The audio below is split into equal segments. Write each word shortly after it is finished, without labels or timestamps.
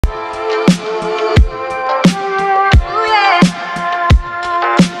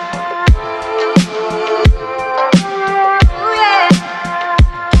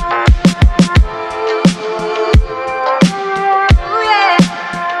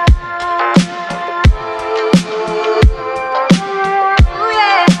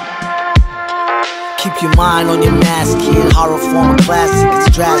line on your mask, kid. Horror form of classic, it's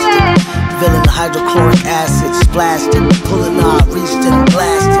drastic. Villain hydrochloric acid, splashed it. Pulling out, reached and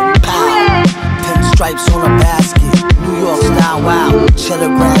blasted. Pow! Pinstripes on a basket. New York style, wow.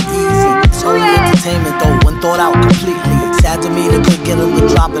 Cheddar grab easy. It's only entertainment though, when thought out completely. Sad to me they could get him the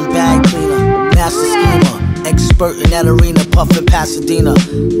dropping bag cleaner. Master schemer, expert in that arena, puffin' Pasadena.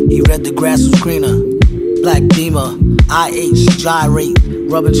 He read the grass was greener. Black Beamer, IH, gyrate.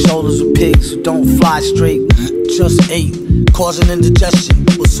 Rubbing shoulders with pigs who don't fly straight. Just ate, causing indigestion.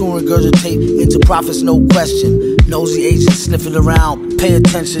 Will soon regurgitate into profits, no question. Nosy agents sniffing around. Pay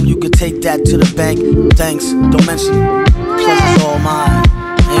attention, you can take that to the bank. Thanks, don't mention it. Pleasure's all mine.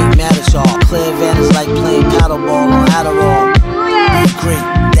 Ain't mad at y'all. Clear advantage like playing paddleball on Adderall. Be great,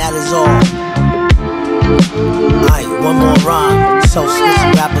 that is all. Aight, one more rhyme.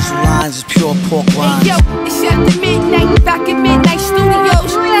 Self-switching rappers with lines is pure pork rinds. Hey yo, it's after midnight, back in Midnight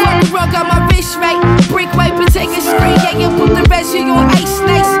Studios. Fuck the rug on my wrist, right? Brick wipe and take a spray. Yeah, you put the rest of on ice,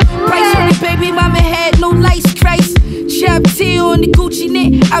 nice. Price on the baby mama had no lights, Christ. Chop T on the Gucci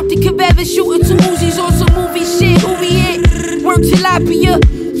knit. Out the Cabeva shooting two Uzis on some movie shit. Who we hit? Work tilapia.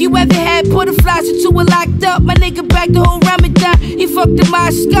 You ever had butterflies until we're locked up? My nigga back the whole Ramadan. He fucked the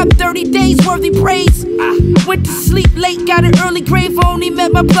mosque up, 30 days worthy praise. Went to sleep late, got an early grave. Only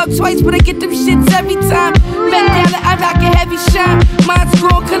met my plug twice, but I get them shits every time. Back down I rock a heavy shine. Mine's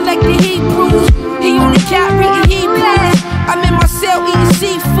gon' collect the Hebrews. He only cat reading Hebrews. I'm in my cell eating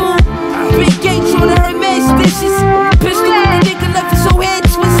seafood. Big Gates on the Hermes dishes. Pistol with the nigga left his whole head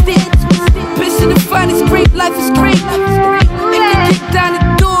twisted. Bitch in the finest, great life is great. If they kick down the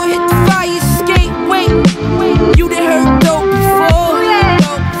door, hit the fire escape. Wait, you done heard dope before.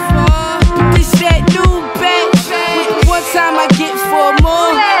 But this that new batch. One time I get 4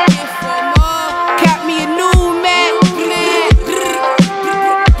 more. Got me a new Mac.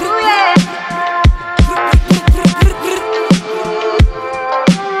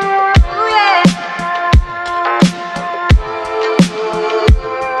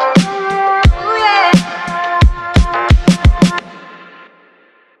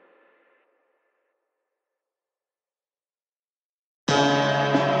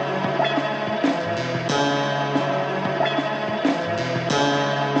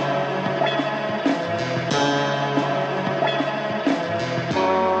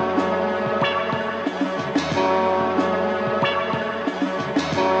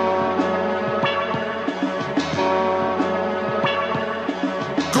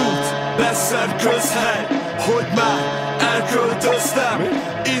 Közhely, hogy már elköltöztem.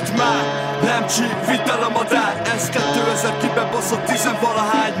 Itt már nem csíp, vitel a madár. Ez 2000 kibebaszott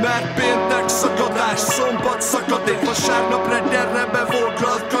 10-valahány. Mert péntek szakadás, szombat szakadék. Vasárnap reggelre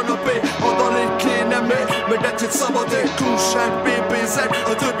bevolklalt kanapé. Adalék kéne még, meg egy szabadék. Kunság, bébézek,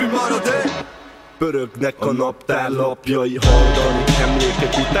 a többi maradék. Pörögnek a naptár lapjai haldani.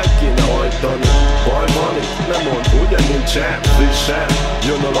 Emlékek után kéne hajtani. Baj van itt, nem mond, ugye nincsen frissen.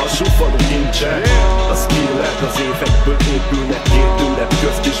 Jön a lassú falu kincsen. A skillek az évekből épülnek. Két ünnep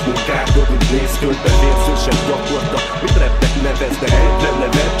közt is munkálkod, mint nézkölbe vérzősebb gyakorta. Mit repnek nevezne, egyre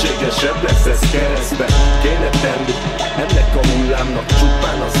nevetségesebb lesz ez keresztbe. Kéne tenni ennek a hullámnak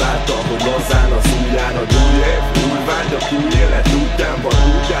csupán azáltal, hogy lazán az ujján a új év, új vágyak, új élet útján van.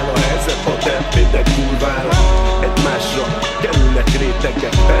 Úgy áll a helyzet, ha tempétek kurvára. Egymásra kerülnek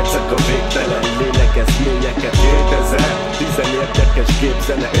rétegek, percek a végtelen lélegezményeket. 2010 érdekes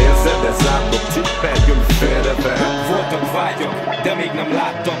képzene, érzed, ez látok, cippergöm félrevel. Voltak vágyak, de még nem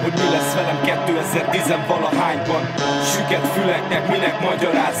láttam, hogy mi lesz velem 2010-valahányban. Süket füleknek minek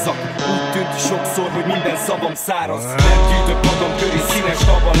magyarázzak. Úgy tűnt sokszor, hogy minden szavam száraz. Nem gyűjtök magam köré színes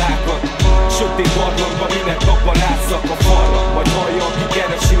havalákat. Sötét barlangban minek kaparázzak a falra. Vagy hallja, aki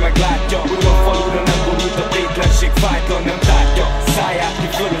keresi, meg látja, hogy a falura nem borult a tétlenség, fájtlan nem tárgya. Száját ki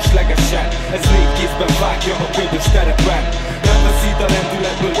fölöslegesen, ez 4 kézben vágja a ködös terepen. Nem veszít a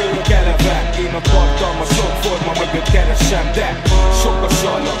lendületből örök eleven. Én a tartalma sok forma mögött keresem, de sok a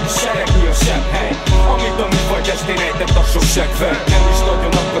sallag, seregni a sem hely. Amit a műfaj testén ejtett a sok segvel. Nem is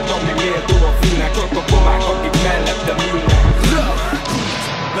nagyon akad, ami méltó a fülnek. Csak a komák, akik mellettem ülnek.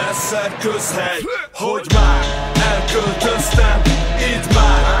 Leszer közhely, hogy már elköltöztem. Itt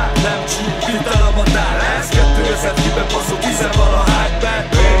már nem csíp, vitel a madár. Ez 2000 kibebaszott 10-valahány. Mert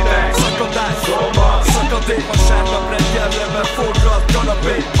péntek, szakadás, szombat, szakadék. Vasárnap reggelre beforgalt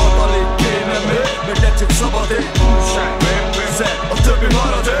kanapé. Adalék kéne még, meg egy szabadék. Újság, bébézek, a többi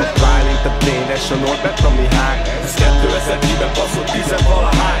maradék. Bálint a tényes, a Norbert, a Mihály. Ez 2000 kibebaszott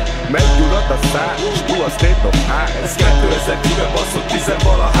 10-valahány. Meggyulladt a szár, s tú a state of high. Ez 2000 kibebaszott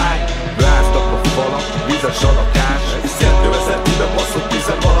 10-valahány. Ráztak a falak, vizes alakás. Ez 2000 kibebaszott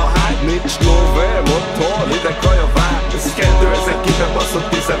 10-valahány. Nincs lóvé, motor,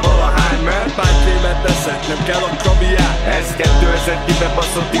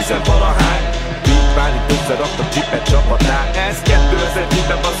 baszott tizenvalahány. Beat itt összeraktam csipet csapatát. Ez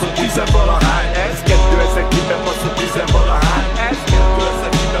 2010-ben baszott tizenvalahány. Ez 2010-ben baszott tizenvalahány. Ez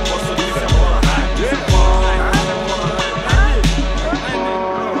 2010-ben baszott tizenvalahány.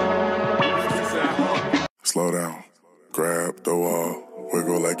 Slow down, grab the wall,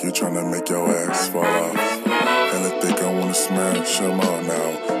 wiggle like you tryna make your ass fall off. Hella think I wanna smash them all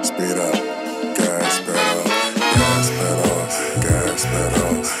now. Speed up, gas pedal, gas pedal, gas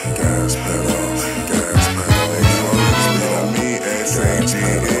pedal, gas pedal, gas pedal. And you already speed up me,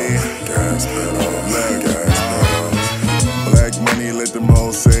 S-A-G-E, gas pedal, gas pedal. Black money, let them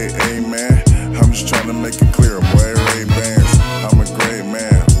all say amen. I'm just tryna make it clear, boy, Ray-Bans. I'm a great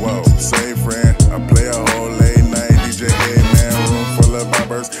man, whoa, say friend. I play a whole late night DJ, man, room full of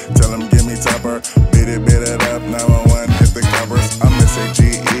boppers. Tell them give me topper, beat it up, 911 hit the coppers. I'm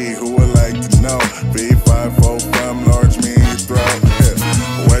S-A-G-E, who would like to know? B545, large me in your throat.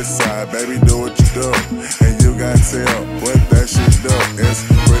 Westside, baby, do what you do, and you got tell what that shit do. It's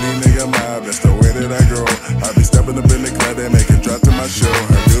pretty nigga mob, that's the way that I grow. I be stepping up in the club, they make it drop to my show.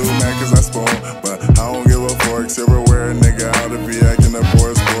 Her do man, cause I spoon, but I don't give a fork. Silverware, nigga, out if he acting a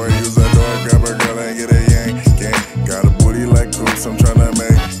poor sport. Use a door, grab a girl and get a yank. Got a booty like coops, I'm tryna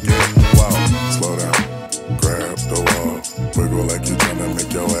make it wow. Slow down, grab the wall, wiggle like you tryna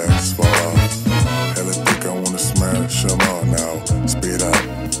make your ass fall off. Hella think I wanna smash them all now. Speed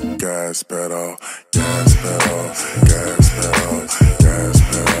up, gas pedal, gas pedal, gas pedal, gas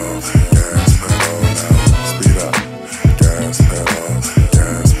pedal, gas pedal now. Speed up, gas pedal,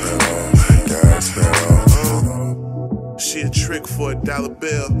 gas pedal, gas pedal. She a trick for $1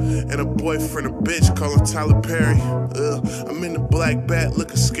 bill, and a boyfriend a bitch call him Tyler Perry. I'm in the black bat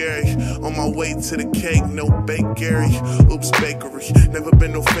looking scary. On my way to the cake, no bake Gary. Oops, bakery, never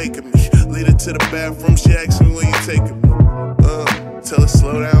been no faking me. Lead her to the bathroom, she asks me where you taking me. Tell her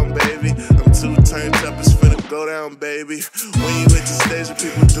slow down, baby. I'm too turned up, it's finna go down, baby. When you hit the stage, the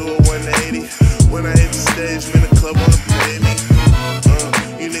people do a 180. When I hit the stage, man, the club wanna pay me.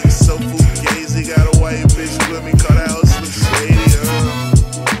 You niggas so fugazi, got a white bitch with me, call that house Slim Shady.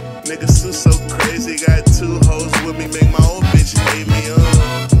 Niggas so crazy, got 2 hoes with me, make my old bitch hate me.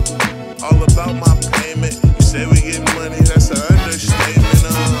 All about my payment. You say we get money, that's an understatement.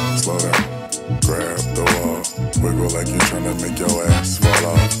 Slow down, grab the wall, wiggle like you tryna make your ass fall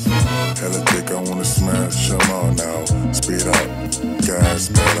off. Hella think I wanna smash them all now. Speed up, gas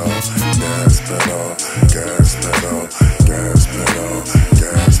pedal, gas pedal, gas pedal, gas pedal,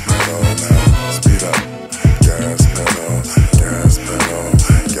 gas pedal now. Speed up, gas pedal, gas pedal,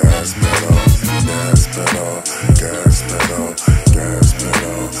 gas pedal, gas pedal, gas pedal, gas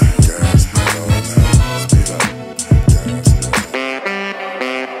pedal, gas pedal now. Speed up, gas pedal.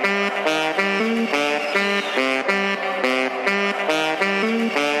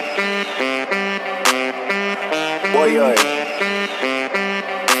 Boy,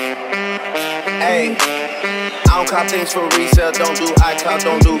 hey, I don't cop things for resale, don't do iCloud,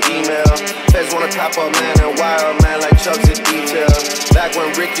 don't do email. Feds wanna top up man and wire up man like Chubbs in detail. Back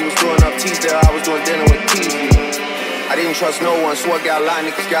when Ricky was doing up Teasdale, I was doing dinner with TV. I didn't trust no one, swore got line,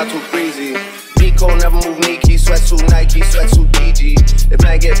 niggas got too breezy. Nico never move Nike, sweatsuit Nike, sweatsuit DG. If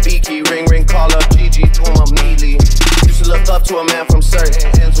man get beaky, ring ring, call up GG, to him up neatly. Used to look up to a man from certain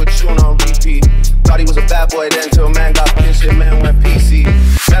ends with tune on repeat. Thought he was a bad boy then till man got pinched and man went PC.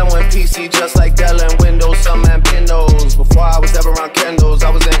 Man went PC just like Dell and Windows, some man been those. Before I was ever around Kendos, I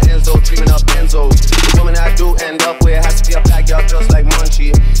was in Enzo, dreaming up Enzos. The woman I do end up with has to be a backyard just like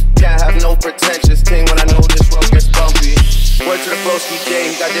Munchie. Can't have no pretentious thing when I know this road gets bumpy. Word to the broski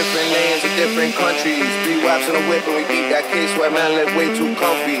game, got different names in different countries. 3 waps in a whip and we beat that case where man live way too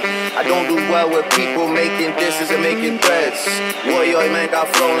comfy. I don't do well with people making disses and making threats. Boy, man got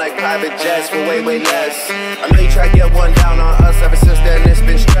flown like private jets for way less. I know you try to get one down on us, ever since then it's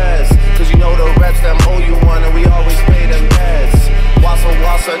been stress. Cause you know the reps them owe you one and we always pay them debts.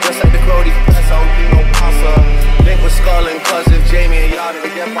 Wassa, just like the Crody press, I don't do no pasta. Link with Skull and cousin Jamie and y'all to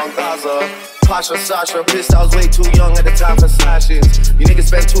get from Gaza. Pasha, Sasha, pissed I was way too young at the time for slashes. You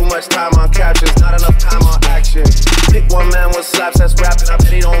niggas spend too much time on captions, not enough time on action. Pick one man with slaps that's rapping, I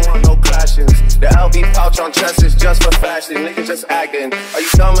bet he don't want no clashes. The LB pouch on chest is just for fashion, niggas just acting. Are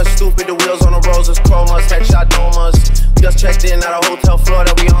you dumb or stupid? The wheels on the roses, chromas, headshot domas. Just checked in at a hotel floor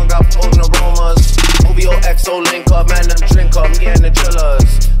that we on, got potent aromas. OVO XO link up, man, them drink up, me and the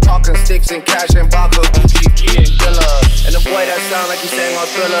drillers. Talking sticks and cash and Baka, Gucci, Key and Killer. And the boy that sound like he sang on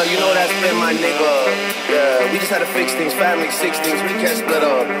Thriller, you know that's been my nigga. Yeah, we just had to fix things, family, 6 things, we can't split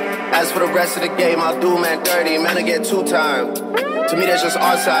up. As for the rest of the game, I'll do man 30, man, I get 2 times. To me, that's just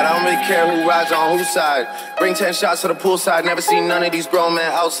our side, I don't really care who rides on whose side. Bring 10 shots to the poolside, never seen none of these grown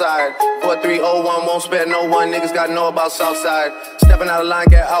men outside. 4301, won't spare no one, niggas gotta know about Southside. Stepping out of line,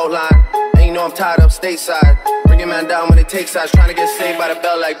 get outlined, and you know I'm tied up stateside. Bring your man down when they take sides, trying to get saved by the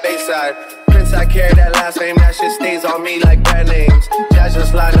bell like Bayside. Prince, I carry that last name, that shit stays on me like brand names. Jazz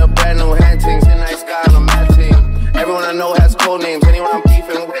just lined up brand new hantings, in night sky on a mad team. Everyone I know has code names, anyone I'm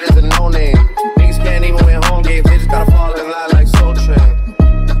beefing with is a no name. Niggas can't even win home games, they just gotta fall in line like Soul Train.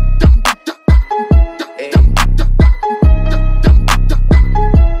 Hey.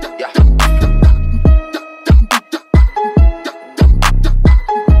 Yeah.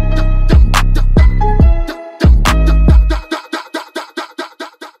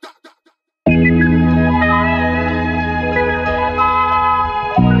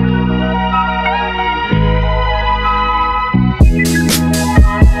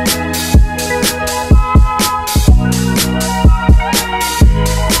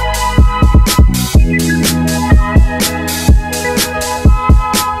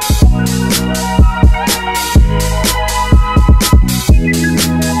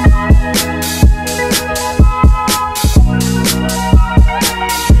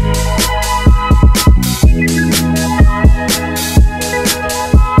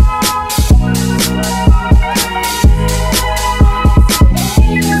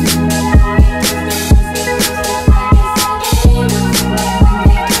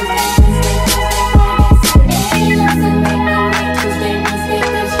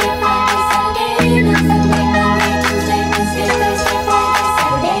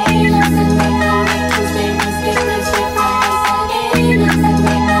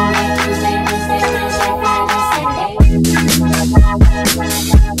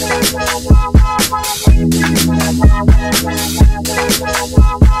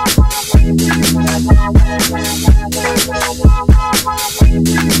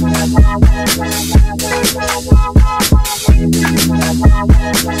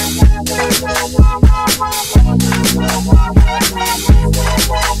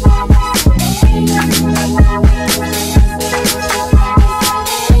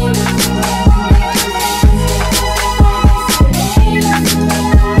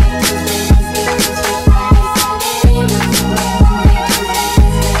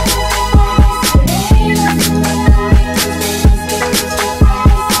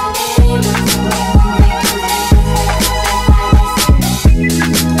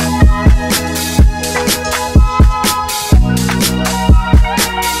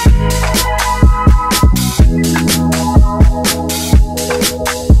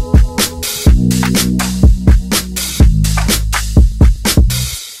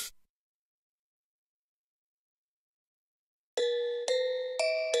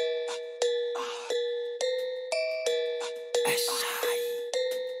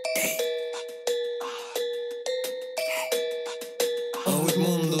 Ahogy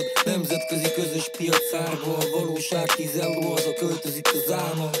mondod, nemzetközi közös piacába a valóság 10 euró, az a költözik az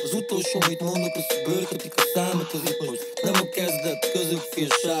álma. Az utolsó, amit mondok, az, hogy bölkötik a számot, az itt most nem a kezdet, közök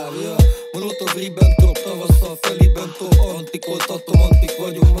fél sávja. Molotov, Ribbentrop, tavasszal felibbentrop, antikoltatom, antik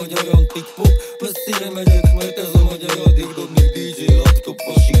vagyok, magyar antikpop. Messzire megyek, mert ez a magyar addig dob, még DJ laptop,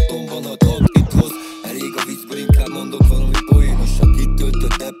 Washingtonban a taktithoz. Elég a viccből, inkább mondok valami poénosak, itt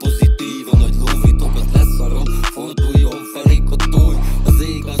töltött depozitív, a nagy lóvitokat leszarom, forduljon felék a tój. Az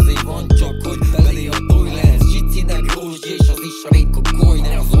ég azért van, csak hogy belé a tój lehet. Zsicinek rózs és az is a rékogoly.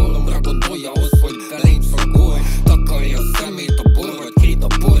 Ne az orromra gondolja az, hogy belém szagolj. Takarja a szemét a bor, vagy két a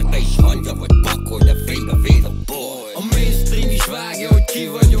bor. Te is hangja vagy pakolj, de fénybe véd a boly. A mainstream is vágja, hogy ki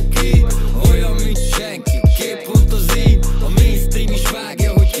vagyok én, olyan, mint senki, K-pont az én. A mainstream is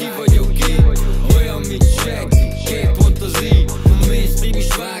vágja, hogy ki vagyok én, olyan, mint senki, K-pont az én. A mainstream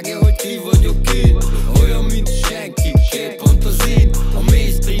is vágja, hogy ki vagyok én,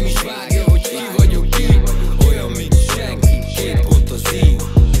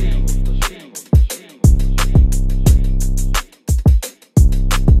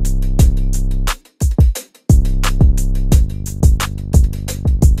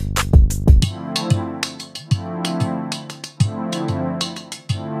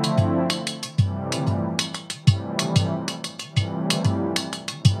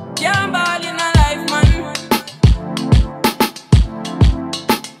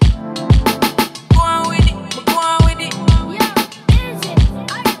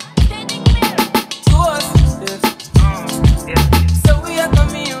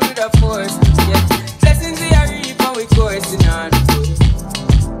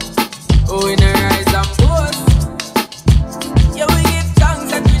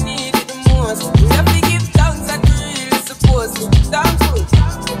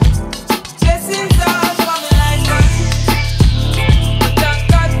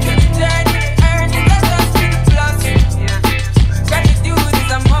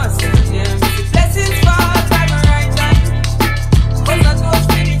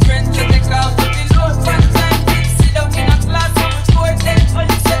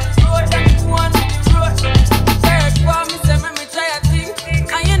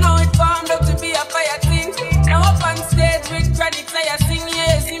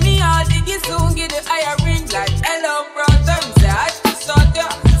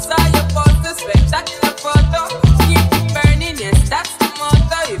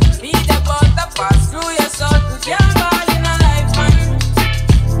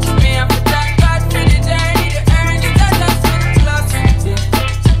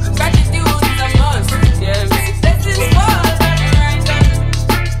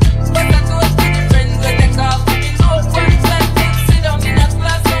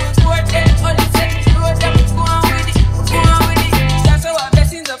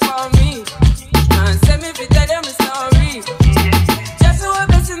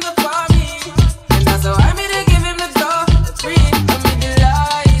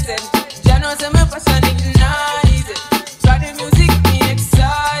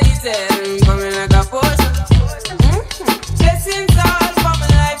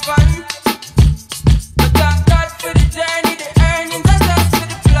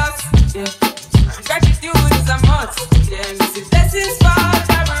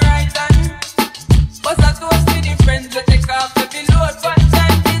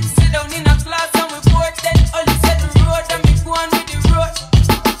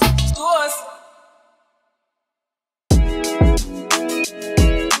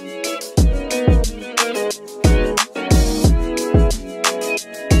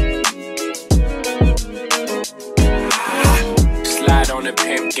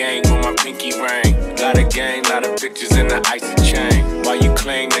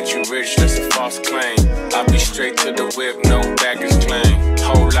 claim that you rich, that's a false claim. I be straight to the whip, no baggage claim.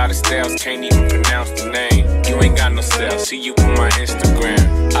 Whole lot of styles, can't even pronounce the name. You ain't got no style, see you on my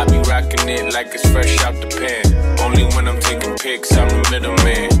Instagram. I be rocking it like it's fresh out the pan. Only when I'm taking pics, I'm the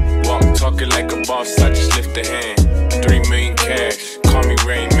middleman. Walk talking like a boss, I just lift a hand. 3 million cash, call me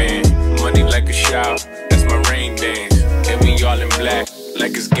Rain Man. Money like a shower, that's my rain dance. And we all in black,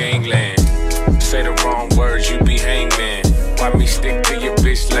 like it's gangland. Say the wrong words, you be hangman. Why me stick to your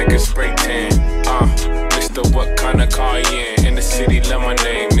bitch like a spray tan? Mister, what kind of car you in the city, love my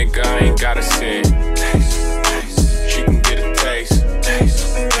name, nigga, I ain't gotta say it. Taste, taste. She can get a taste.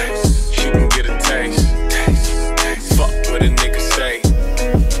 Taste, taste. She can get a taste. Taste, taste. Fuck what a nigga say.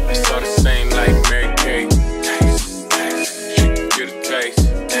 It's all the same like Mary Kate. Taste, taste. She can get a taste.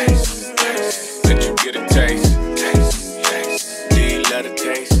 Taste, taste. Let you get a taste. Taste, taste. Do you love the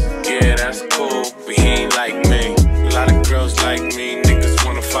taste? Yeah, that's cool, but he ain't like me. A lot of girls like me, niggas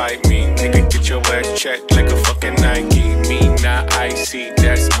wanna fight me. Nigga, get your ass checked like a fucking Nike. Me not icy,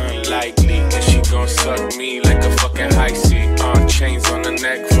 that's unlikely. And she gon' suck me like a fucking high C. Chains on the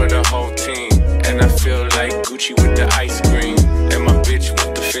neck for the whole team. And I feel like Gucci with the ice cream. And my bitch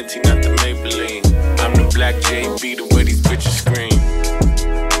with the Fenty, not the Maybelline. I'm the black JB, the way these bitches scream.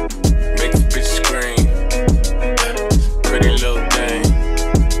 Make the bitch scream. Pretty little thing.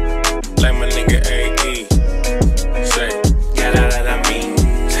 Like my nigga A.E. Say, yeah, that mean.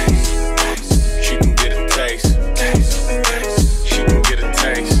 Taste, taste. She can get a taste. Taste, taste. She can get a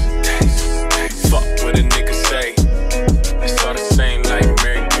taste. Taste, taste. Fuck what a nigga say. It's all the same like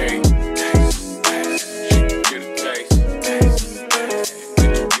Mary Kate. Taste, taste. She can get a taste. Taste, taste. Did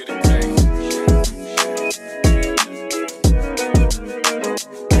you get a taste?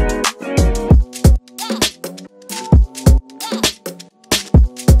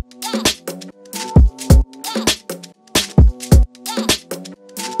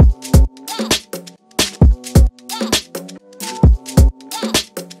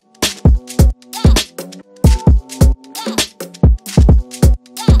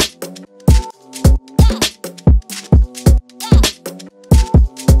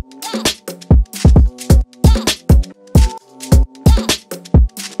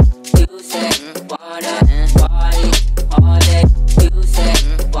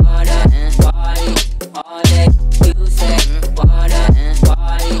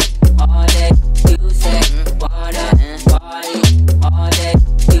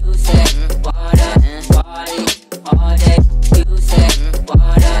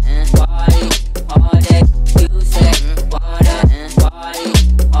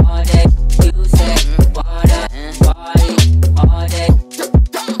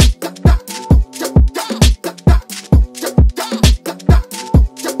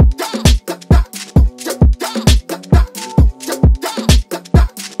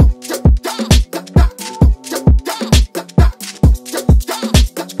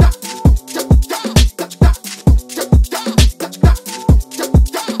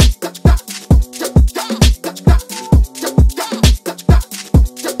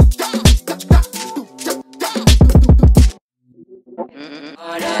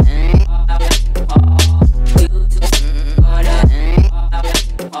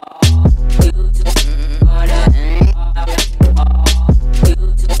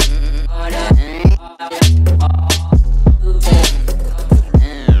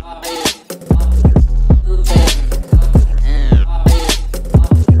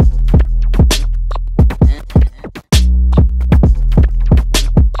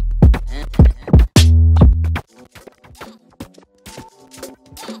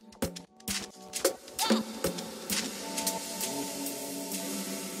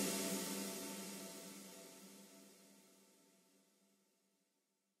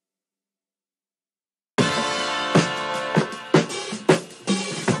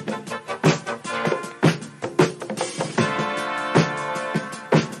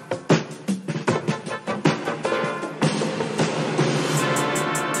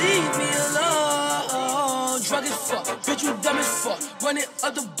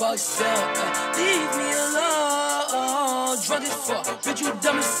 Leave me alone, drunk as fuck. Bitch, you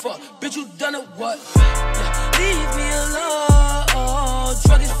dumb as fuck. Bitch, you done it what? Leave me alone,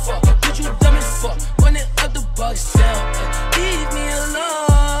 drunk as fuck. Bitch, you dumb as fuck. Running up the bucks down. Leave me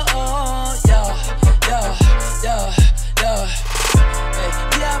alone, yeah. Hey,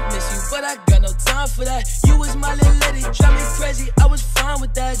 yeah, I miss you, but I got no time for that. You was my little lady, drive me crazy. I was fine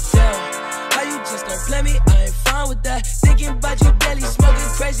with that, damn. How you just don't play me? I ain't fine with that. Thinking about you daily, smoking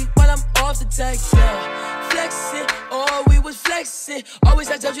crazy while I'm off the tag down. Flexing, oh, we was flexing. Always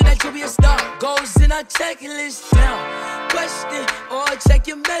I told you that you'll be a star. Goes in our checklist down. Question, or check like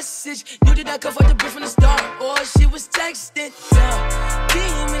your message. Knew that I could fuck the bitch from the start. Or she was texting, yeah.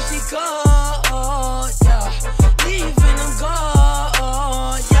 Beam and she called, yeah. Leaving them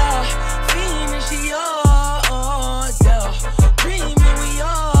gone, yeah. Fiend and she on, yeah. Dreaming we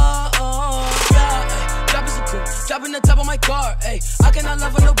on, yeah. Dropping some cool, dropping the top of my car, ayy. I cannot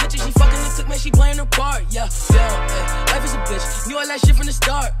love her, no bitches. She fucking the took, man, she playing her part, yeah. Yeah, ayy. Life is a bitch, knew all that shit from the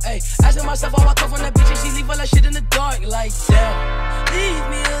start, ayy. Asking myself how I come from that bitch and she leave all that shit in the dark, like, damn. Leave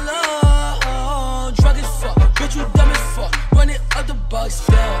me alone, drug as fuck, bitch you dumb as fuck, running up the bucks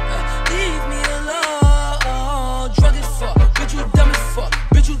down, ayy. Leave me alone, drug as fuck, bitch you dumb as fuck,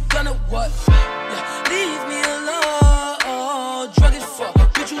 bitch you done it what, yeah. Leave me alone, drug as fuck,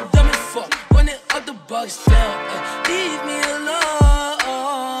 bitch you dumb as fuck, running up the bucks down, ayy. Leave me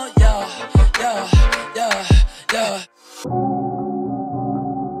alone, yeah, yeah, yeah, yeah.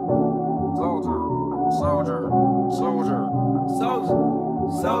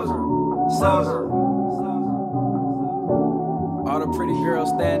 Soldier. All the pretty girls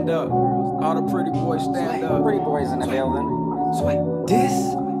stand up. All the pretty boys stand up. Pretty boys in the building.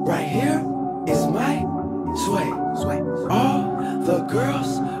 This right here is my sway. All the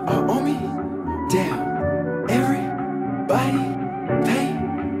girls are on me. Damn. Everybody pay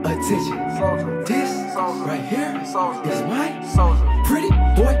attention. This right here is my pretty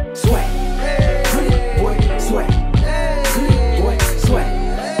boy sway. Pretty boy sway. Pretty boy sway.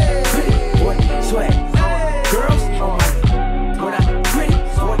 Sweat. Girls on my when I pretty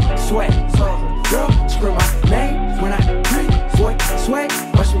boy sweat. Girl scream my name when I pretty boy sweat.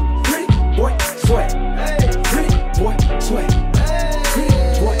 Watch me pretty boy sweat. Pretty boy sweat. Pretty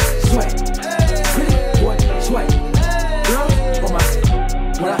boy sweat. Pretty boy sweat. Girls on my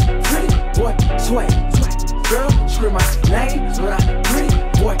when I pretty boy sweat. Girl scream my name when I pretty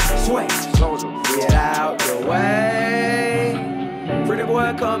boy sweat. Get out the way. Pretty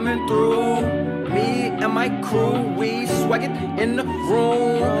boy coming through. Me and my crew, we swaggin' in the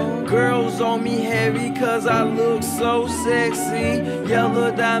room. Girls on me heavy cause I look so sexy.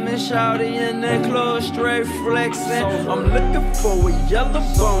 Yellow diamond shawty in the club straight flexin'. I'm looking for a yellow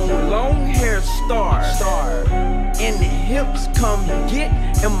bone, long hair star. And the hips come get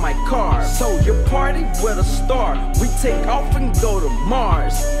in my car. So you party with a star. We take off and go to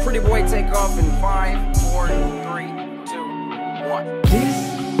Mars. Pretty boy take off in 5, 4, 3, 2, 1. This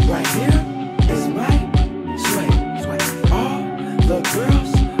right here is my sway. All the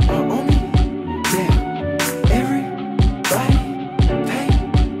girls are on me. Damn. Everybody pay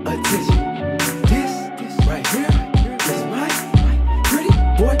attention. This right here is my pretty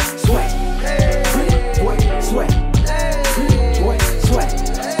boy sway. Pretty boy sway. Pretty boy sway.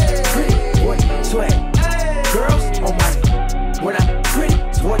 Pretty boy sway. Girls on my when I pretty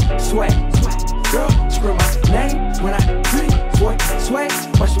boy sway. Girl scream my name when I pretty boy sway.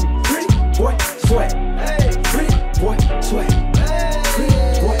 Watch me pretty boy sweat. Pretty boy sweat. Pretty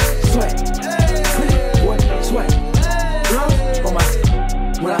boy sweat. Pretty boy sweat. Girls on my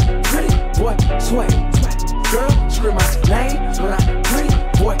when I pretty boy sweat. Girl scream my name when I pretty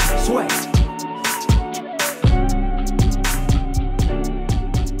boy sweat.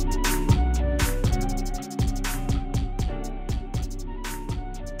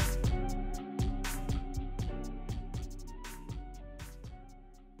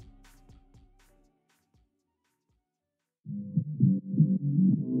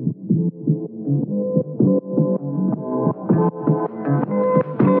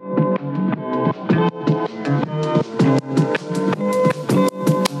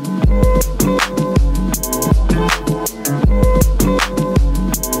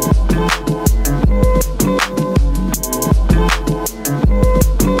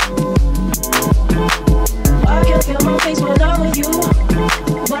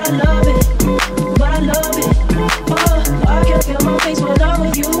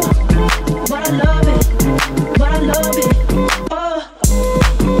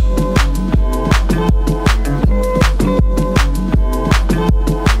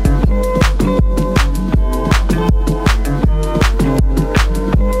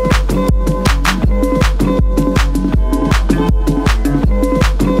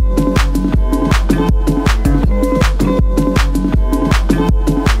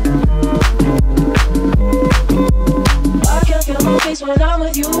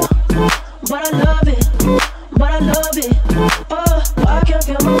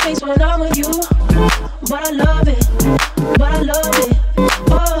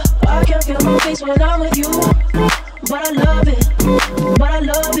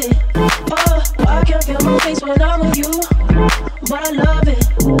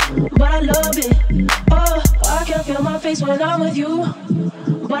 But I love it. Oh, I can feel my face when I'm with you.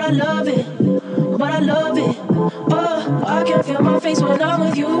 but I love it, but I love it. Oh, I can feel my face when I'm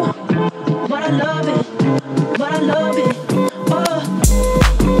with you, but I love it, but I love it. Oh,